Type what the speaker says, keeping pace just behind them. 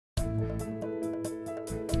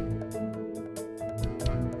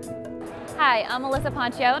Hi, I'm Melissa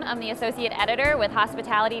Ponchione. I'm the Associate Editor with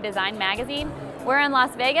Hospitality Design Magazine. We're in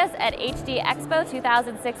Las Vegas at HD Expo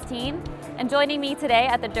 2016. And joining me today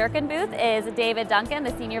at the Durkan booth is David Duncan, the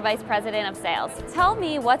Senior Vice President of Sales. Tell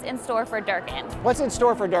me what's in store for Durkan. What's in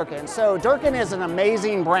store for Durkan? So Durkan is an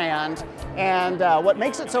amazing brand, and what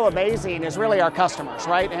makes it so amazing is really our customers,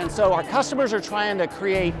 right? And so our customers are trying to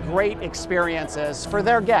create great experiences for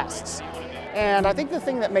their guests. And I think the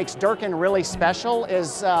thing that makes Durkan really special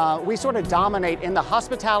is we sort of dominate in the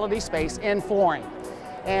hospitality space in flooring.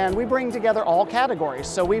 And we bring together all categories.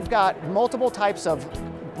 So we've got multiple types of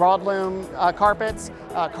broadloom carpets,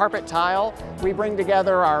 carpet tile. We bring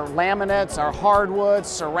together our laminates, our hardwoods,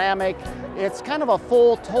 ceramic. It's kind of a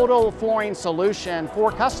full total flooring solution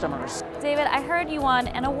for customers. David, I heard you won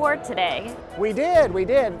an award today. We did.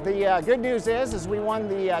 The good news is we won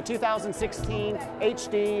the 2016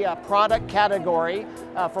 HD product category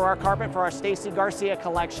for our carpet for our Stacy Garcia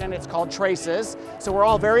collection. It's called Traces. So we're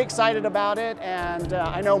all very excited about it, and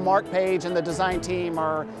I know Mark Page and the design team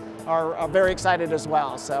are very excited as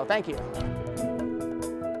well, so thank you.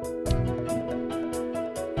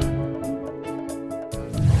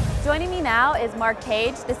 Joining me now is Mark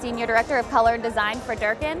Page, the Senior Director of Color and Design for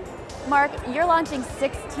Durkan. Mark, you're launching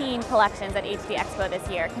 16 collections at HD Expo this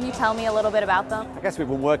year. Can you tell me a little bit about them? I guess we've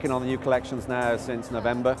been working on the new collections now since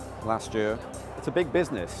November last year. It's a big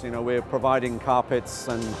business. You know, we're providing carpets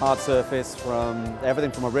and hard surface from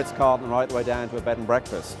everything from a Ritz-Carlton right the way down to a bed and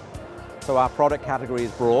breakfast. So our product category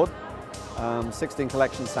is broad. 16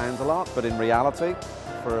 collections sounds a lot, but in reality,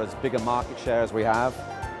 for as big a market share as we have,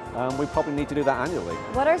 we probably need to do that annually.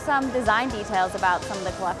 What are some design details about some of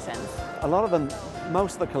the collections? A lot of them,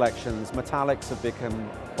 most of the collections, metallics have become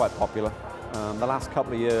quite popular the last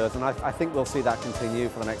couple of years, and I think we'll see that continue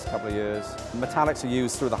for the next couple of years. Metallics are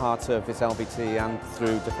used through the hard surface LVT and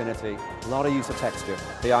through Definity. A lot of use of texture.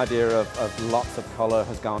 The idea of lots of color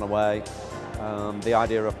has gone away. The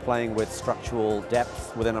idea of playing with structural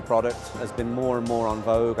depth within a product has been more and more on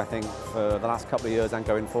vogue, I think, for the last couple of years and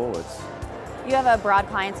going forwards. You have a broad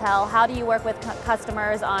clientele. How do you work with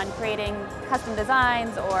customers on creating custom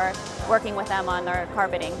designs or working with them on their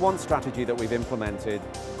carpeting? One strategy that we've implemented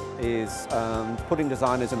is putting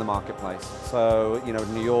designers in the marketplace. So, you know,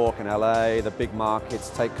 New York and LA, the big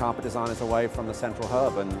markets, take carpet designers away from the central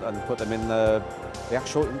hub and put them in the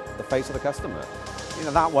face of the customer. You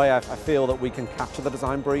know, that way I feel that we can capture the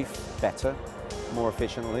design brief better, more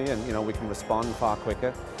efficiently, and you know, we can respond far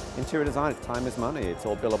quicker. Interior design, time is money, it's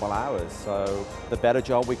all billable hours, so the better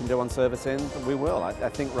job we can do on servicing, we will. I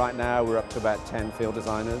think right now we're up to about 10 field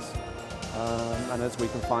designers, and as we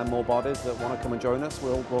can find more bodies that want to come and join us,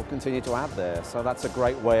 we'll continue to add there. So that's a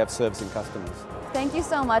great way of servicing customers. Thank you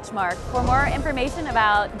so much, Mark. For more information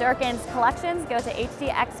about Durkan's collections, go to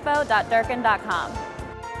hdexpo.durkan.com.